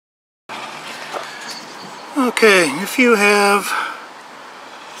Okay, if you have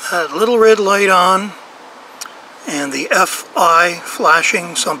that little red light on and the FI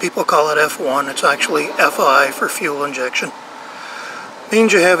flashing, some people call it F1, it's actually FI for fuel injection,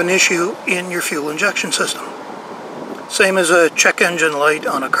 means you have an issue in your fuel injection system. Same as a check engine light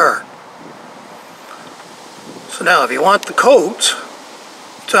on a car. So now if you want the codes,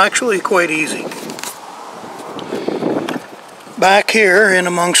 it's actually quite easy. Back here in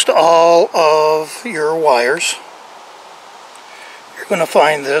amongst all of your wires, you're going to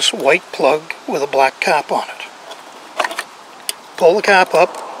find this white plug with a black cap on it. Pull the cap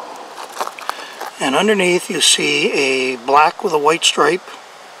up, and underneath you see a black with a white stripe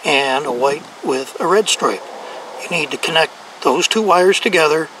and a white with a red stripe. You need to connect those two wires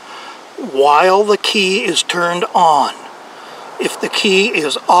together while the key is turned on. If the key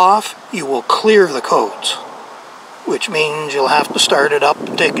is off, you will clear the codes, which means you'll have to start it up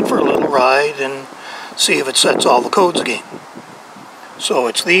and take it for a little ride and see if it sets all the codes again. So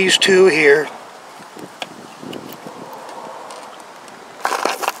it's these two here.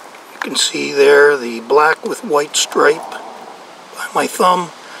 You can see there the black with white stripe by my thumb,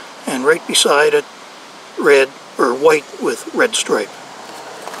 and right beside it red or white with red stripe.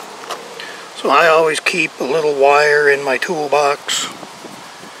 So I always keep a little wire in my toolbox,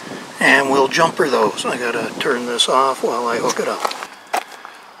 and we'll jumper those. I gotta turn this off while I hook it up.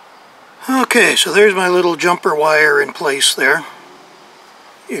 Okay, so there's my little jumper wire in place there.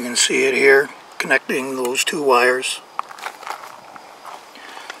 You can see it here, connecting those two wires.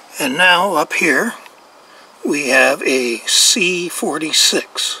 And now up here, we have a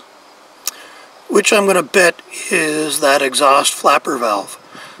C46, which I'm gonna bet is that exhaust flapper valve.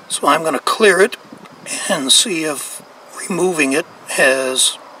 So I'm gonna clear it and see if removing it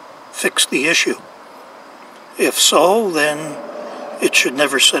has fixed the issue. If so, then it should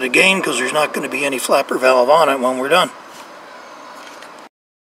never set again because there's not going to be any flapper valve on it when we're done.